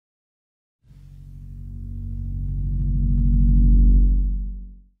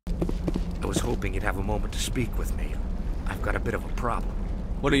was hoping you'd have a moment to speak with me. I've got a bit of a problem.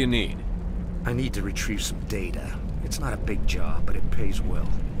 What do you need? I need to retrieve some data. It's not a big job, but it pays well.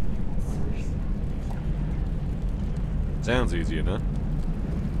 Sounds easy enough.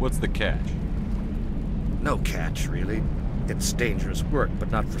 What's the catch? No catch, really. It's dangerous work,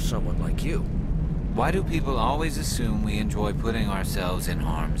 but not for someone like you. Why do people always assume we enjoy putting ourselves in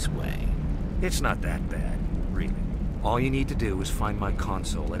harm's way? It's not that bad, really. All you need to do is find my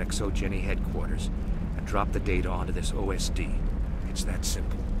console at ExoGeni headquarters and drop the data onto this OSD. It's that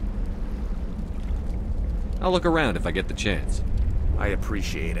simple. I'll look around if I get the chance. I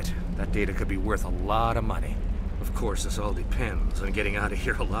appreciate it. That data could be worth a lot of money. Of course, this all depends on getting out of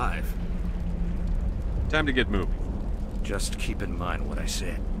here alive. Time to get moving. Just keep in mind what I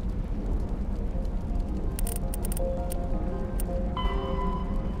said.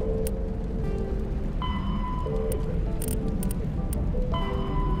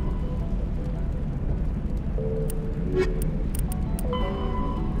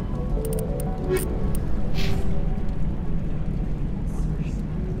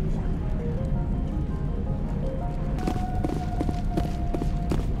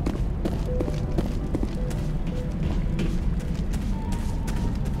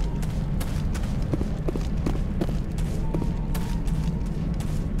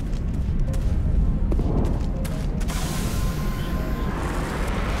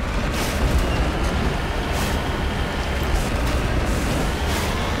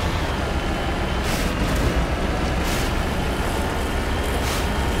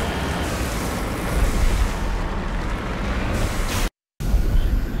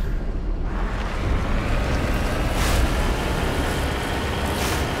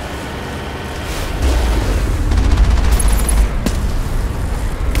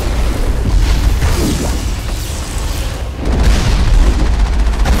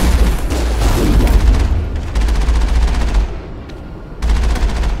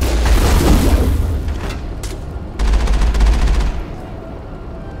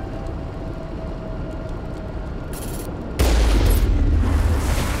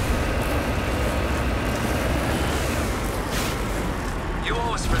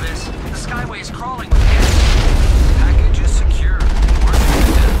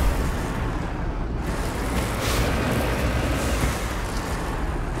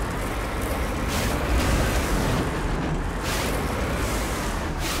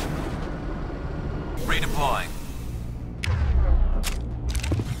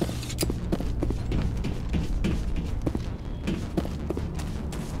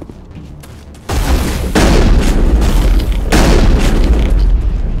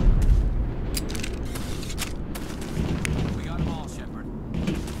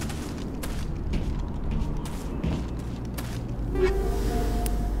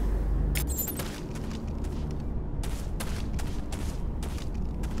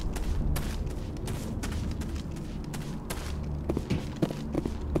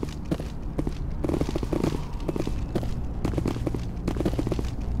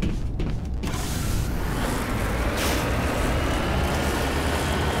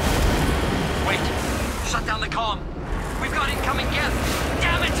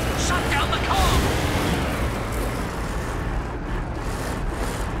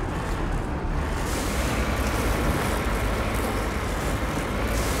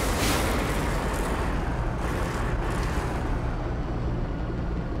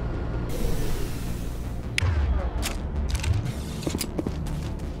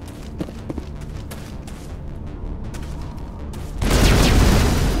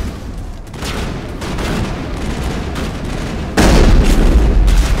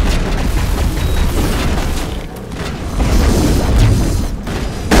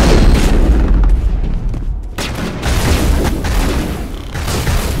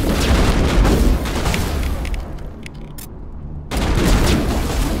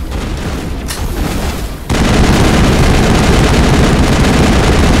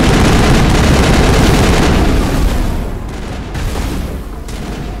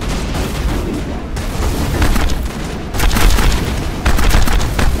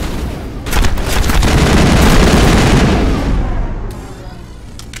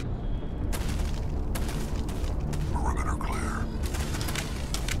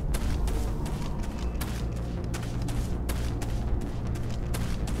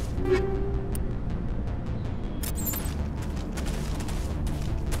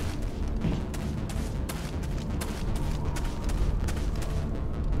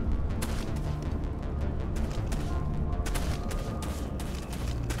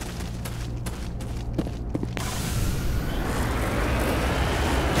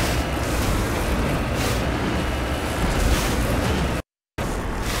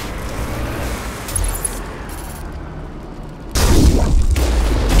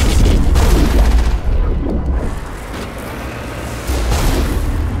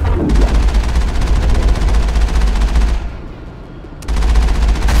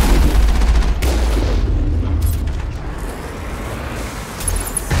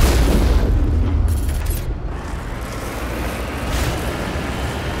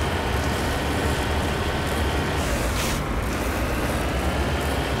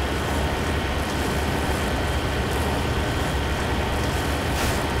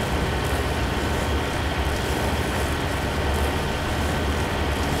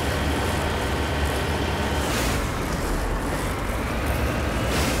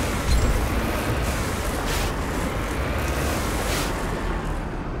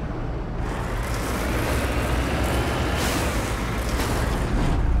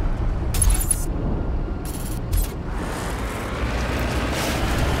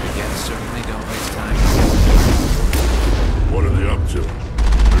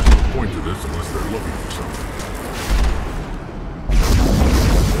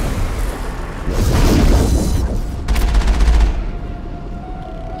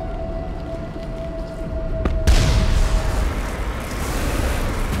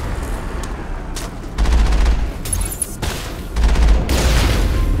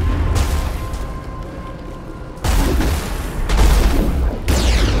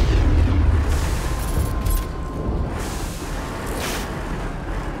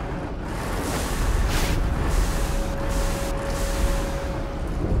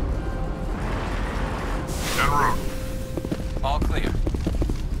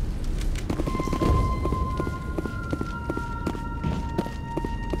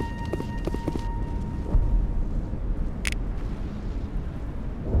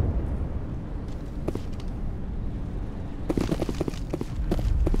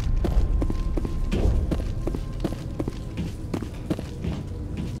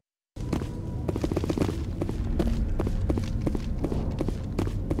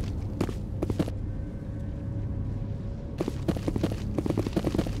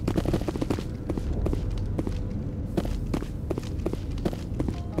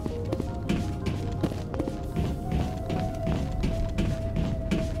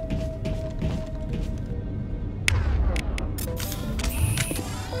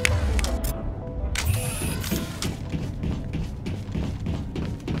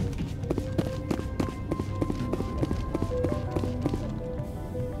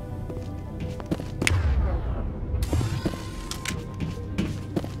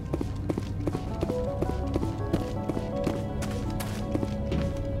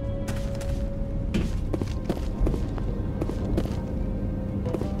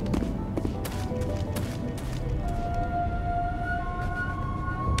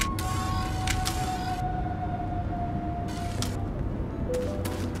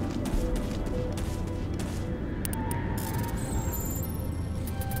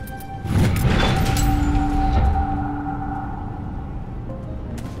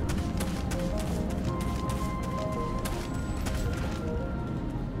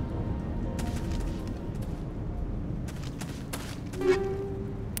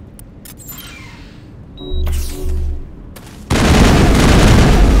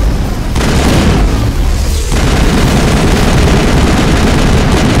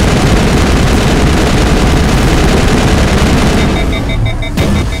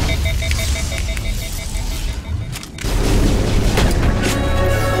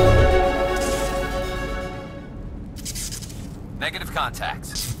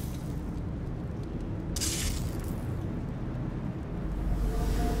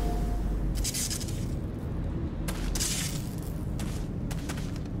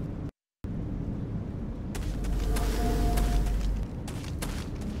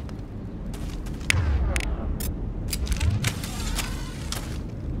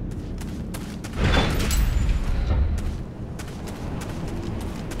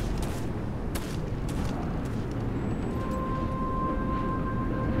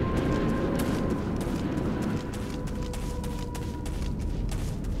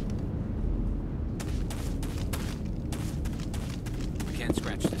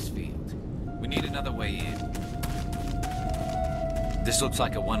 sorry. This looks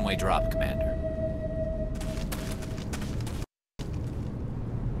like a one-way drop, Commander.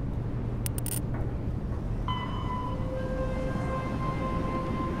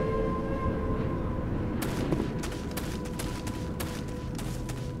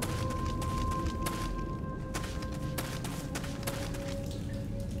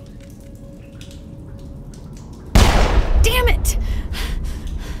 Damn it!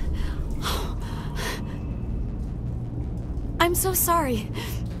 I'm so sorry.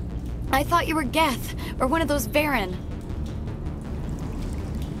 I thought you were Geth, or one of those Baron.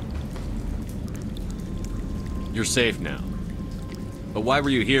 You're safe now. But why were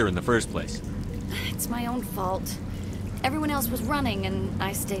you here in the first place? It's my own fault. Everyone else was running, and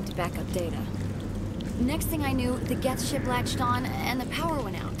I stayed to back up data. Next thing I knew, the Geth ship latched on, and the power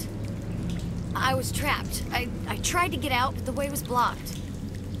went out. I was trapped. I tried to get out, but the way was blocked.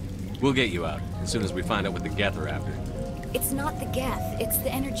 We'll get you out, as soon as we find out what the geth are after. It's not the geth, it's the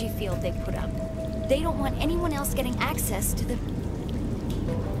energy field they put up. They don't want anyone else getting access to the...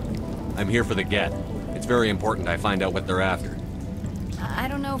 I'm here for the geth. It's very important I find out what they're after. I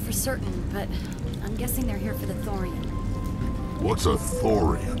don't know for certain, but I'm guessing they're here for the thorium. What's a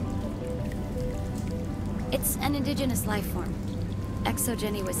thorium? It's an indigenous life form.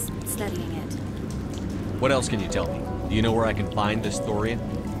 ExoGeni was studying it. What else can you tell me? Do you know where I can find this thorium?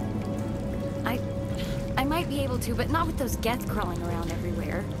 I might be able to, but not with those geth crawling around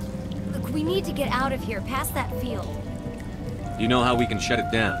everywhere. Look, we need to get out of here, past that field. Do you know how we can shut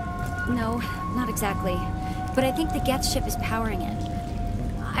it down? No, not exactly. But I think the geth ship is powering it.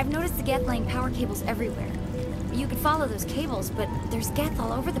 I've noticed the geth laying power cables everywhere. You could follow those cables, but there's geth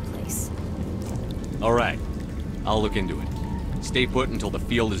all over the place. All right. I'll look into it. Stay put until the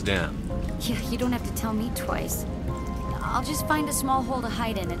field is down. Yeah, you don't have to tell me twice. I'll just find a small hole to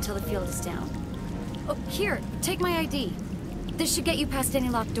hide in until the field is down. Oh, here, take my ID. This should get you past any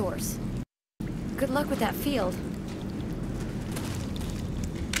locked doors. Good luck with that field.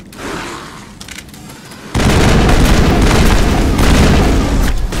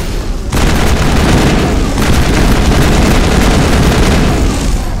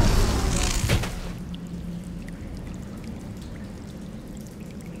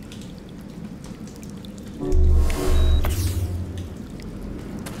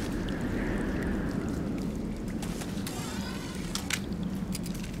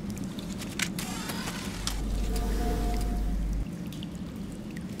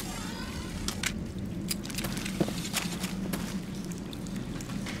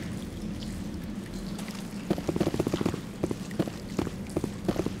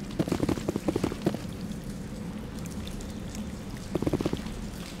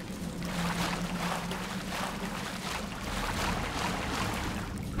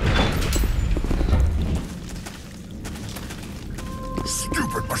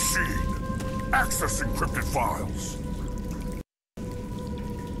 Stupid machine! Access encrypted files!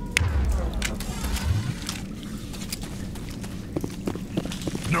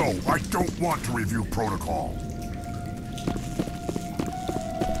 No, I don't want to review protocol.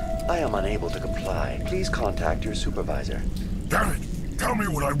 I am unable to comply. Please contact your supervisor. Damn it! Tell me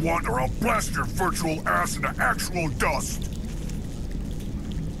what I want or I'll blast your virtual ass into actual dust!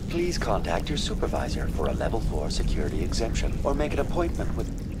 Please contact your supervisor for a level 4 security exemption, or make an appointment with...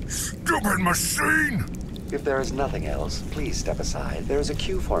 Stupid machine! If there is nothing else, please step aside. There is a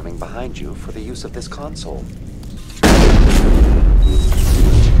queue forming behind you for the use of this console.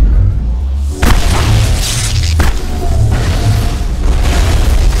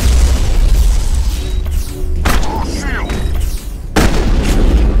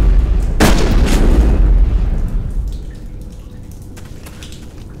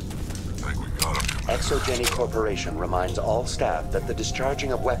 ExoGeni Corporation reminds all staff that the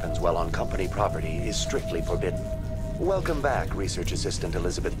discharging of weapons while on company property is strictly forbidden. Welcome back, Research Assistant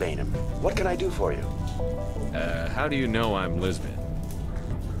Elizabeth Bainham. What can I do for you? How do you know I'm Lisbeth?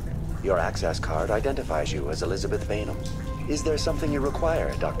 Your access card identifies you as Elizabeth Bainham. Is there something you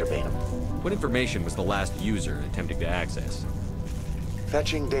require, Dr. Bainham? What information was the last user attempting to access?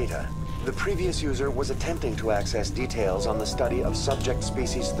 Fetching data. The previous user was attempting to access details on the study of subject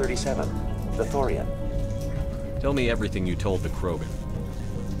species 37, the Thorian. Tell me everything you told the Krogan.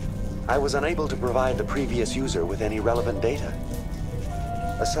 I was unable to provide the previous user with any relevant data.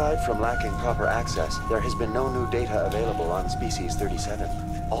 Aside from lacking proper access, there has been no new data available on species 37.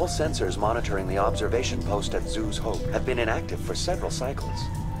 All sensors monitoring the observation post at Zeus Hope have been inactive for several cycles.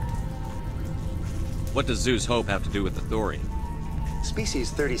 What does Zeus Hope have to do with the Thorian? Species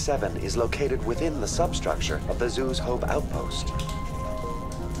 37 is located within the substructure of the Zeus Hope outpost.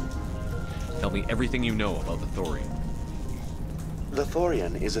 Tell me everything you know about the thorium. The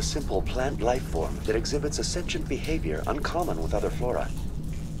thorium is a simple plant life form that exhibits a sentient behavior uncommon with other flora.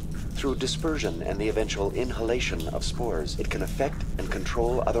 Through dispersion and the eventual inhalation of spores, it can affect and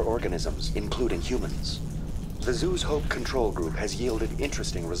control other organisms, including humans. The zoo's Hope control group has yielded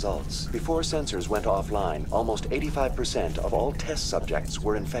interesting results. Before sensors went offline, almost 85% of all test subjects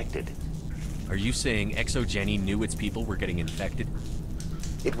were infected. Are you saying ExoGeni knew its people were getting infected?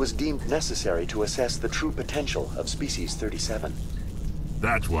 It was deemed necessary to assess the true potential of Species 37.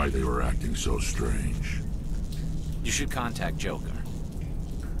 That's why they were acting so strange. You should contact Joker.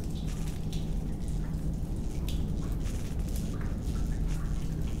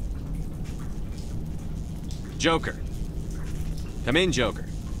 Joker. Come in, Joker.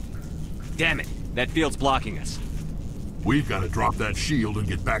 Damn it, that field's blocking us. We've got to drop that shield and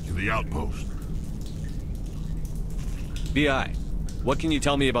get back to the outpost. BI, what can you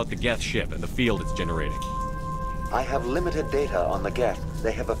tell me about the Geth ship and the field it's generating? I have limited data on the geth.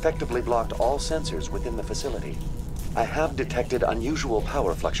 They have effectively blocked all sensors within the facility. I have detected unusual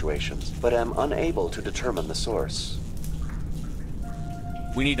power fluctuations, but am unable to determine the source.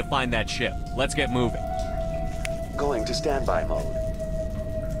 We need to find that ship. Let's get moving. Going to standby mode.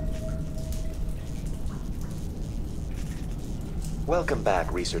 Welcome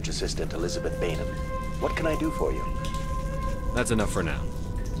back, Research Assistant Elizabeth Bainham. What can I do for you? That's enough for now.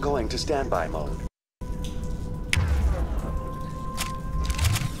 Going to standby mode.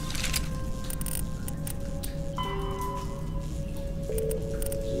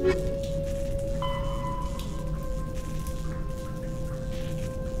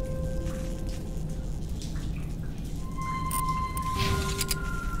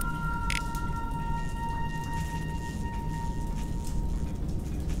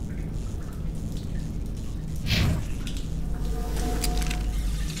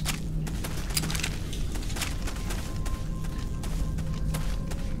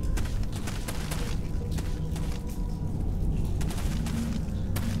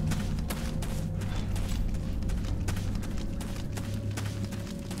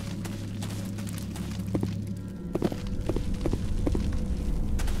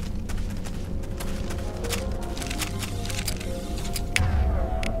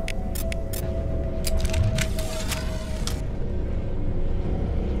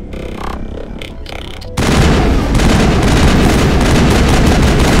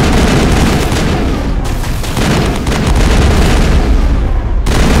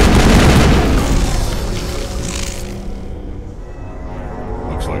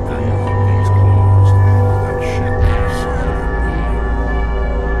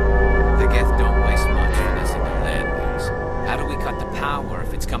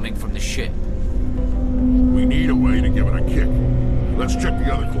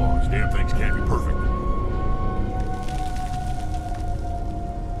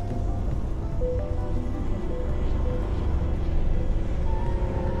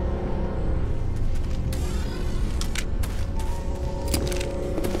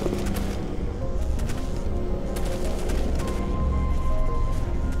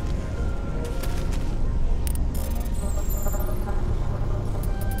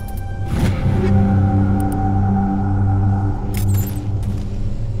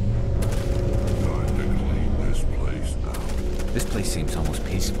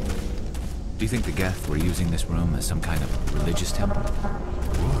 Do you think the geth were using this room as some kind of religious temple?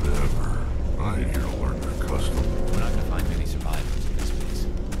 Whatever. I ain't here to learn their custom. We're not gonna find many survivors in this place.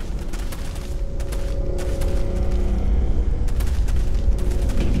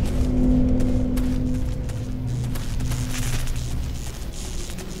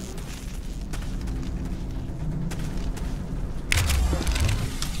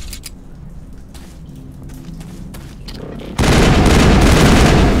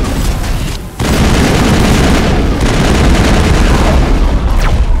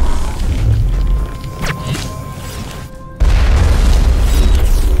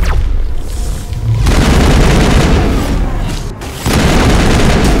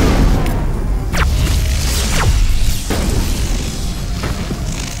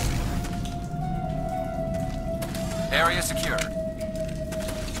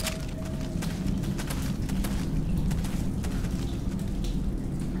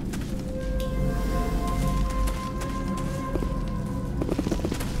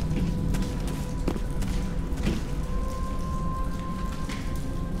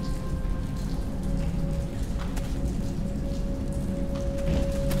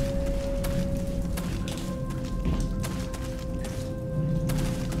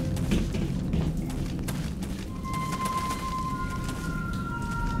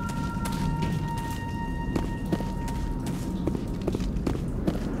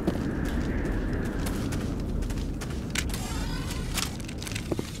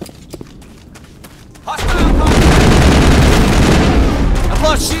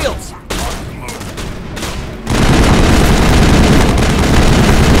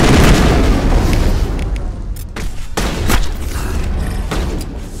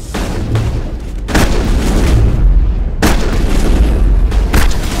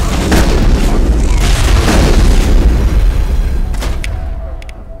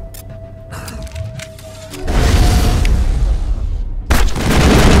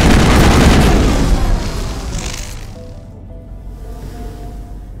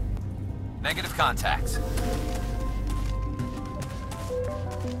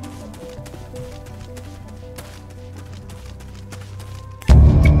 Good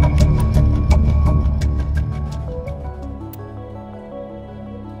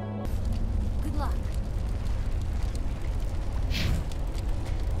luck.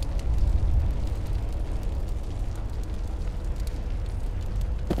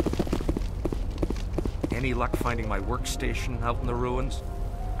 Any luck finding my workstation out in the ruins?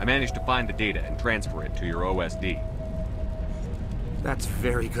 I managed to find the data and transfer it to your OSD. That's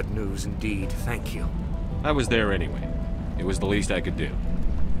very good news indeed, thank you. I was there anyway. It was the least I could do.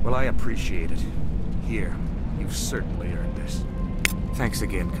 Well, I appreciate it. Here, you've certainly earned this. Thanks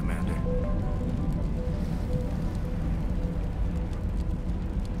again, Commander.